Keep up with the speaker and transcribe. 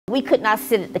We could not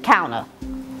sit at the counter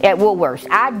at Woolworths.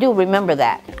 I do remember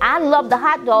that. I loved the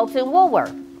hot dogs in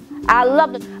Woolworth. I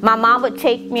loved it. My mom would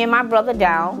take me and my brother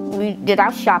down. We did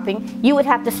our shopping. You would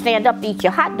have to stand up to eat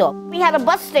your hot dog. We had a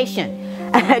bus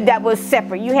station that was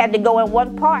separate. You had to go in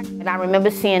one part. And I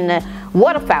remember seeing the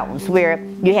water fountains where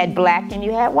you had black and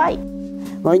you had white.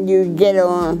 When you get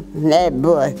on that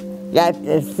bus, you got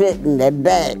to sit in the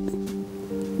back.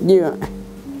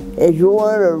 If you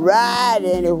want to ride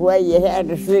anywhere, you have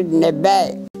to sit in the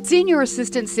back. Senior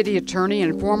Assistant City Attorney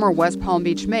and former West Palm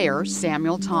Beach Mayor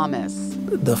Samuel Thomas.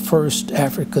 The first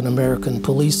African-American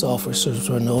police officers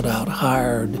were no doubt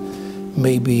hired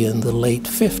maybe in the late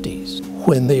 50s.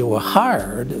 When they were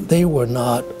hired, they were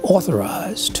not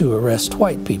authorized to arrest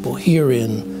white people here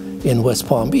in West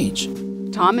Palm Beach.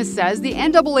 Thomas says the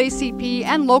NAACP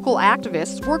and local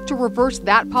activists worked to reverse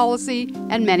that policy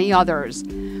and many others.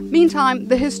 Meantime,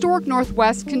 the historic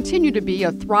Northwest continued to be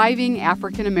a thriving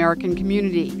African-American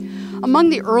community. Among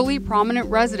the early prominent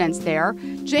residents there,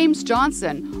 James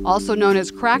Johnson, also known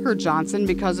as Cracker Johnson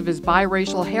because of his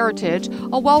biracial heritage,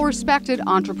 a well-respected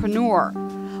entrepreneur.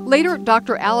 Later,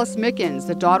 Dr. Alice Mickens,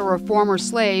 the daughter of former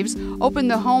slaves, opened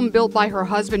the home built by her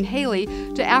husband Haley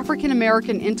to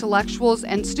African-American intellectuals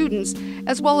and students,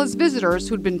 as well as visitors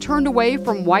who'd been turned away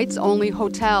from whites-only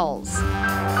hotels.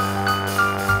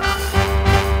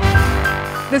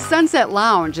 The Sunset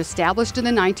Lounge, established in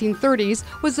the 1930s,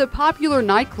 was a popular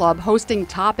nightclub hosting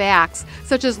top acts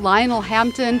such as Lionel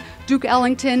Hampton, Duke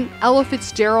Ellington, Ella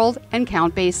Fitzgerald, and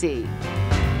Count Basie.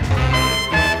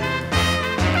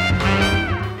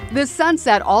 The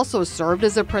Sunset also served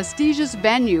as a prestigious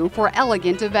venue for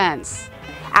elegant events.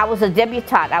 I was a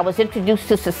debutante. I was introduced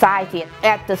to society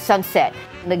at the Sunset.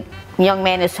 The young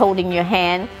man is holding your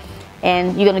hand,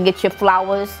 and you're going to get your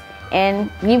flowers, and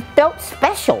you felt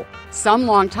special. Some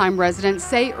longtime residents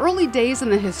say early days in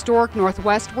the historic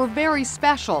Northwest were very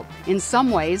special, in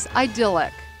some ways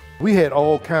idyllic. We had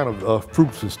all kind of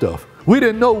fruits and stuff. We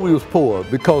didn't know we was poor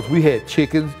because we had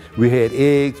chickens, we had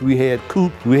eggs, we had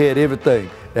coops, we had everything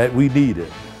that we needed.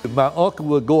 My uncle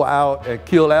would go out and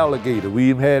kill alligator. We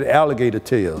even had alligator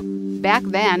tail. Back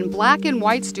then, black and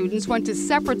white students went to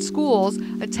separate schools.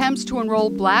 Attempts to enroll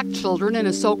black children in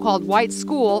a so-called white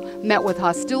school met with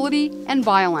hostility and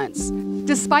violence.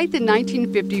 Despite the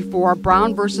 1954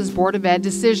 Brown versus Board of Ed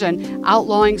decision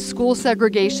outlawing school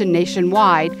segregation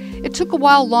nationwide, it took a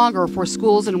while longer for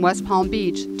schools in West Palm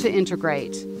Beach to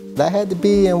integrate. That had to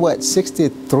be in,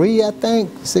 63, I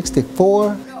think,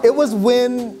 64? It was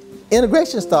when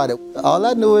integration started. All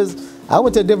I knew is I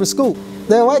went to a different school.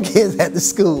 There were white kids at the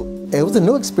school. It was a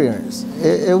new experience.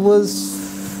 It was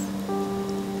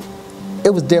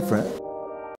different.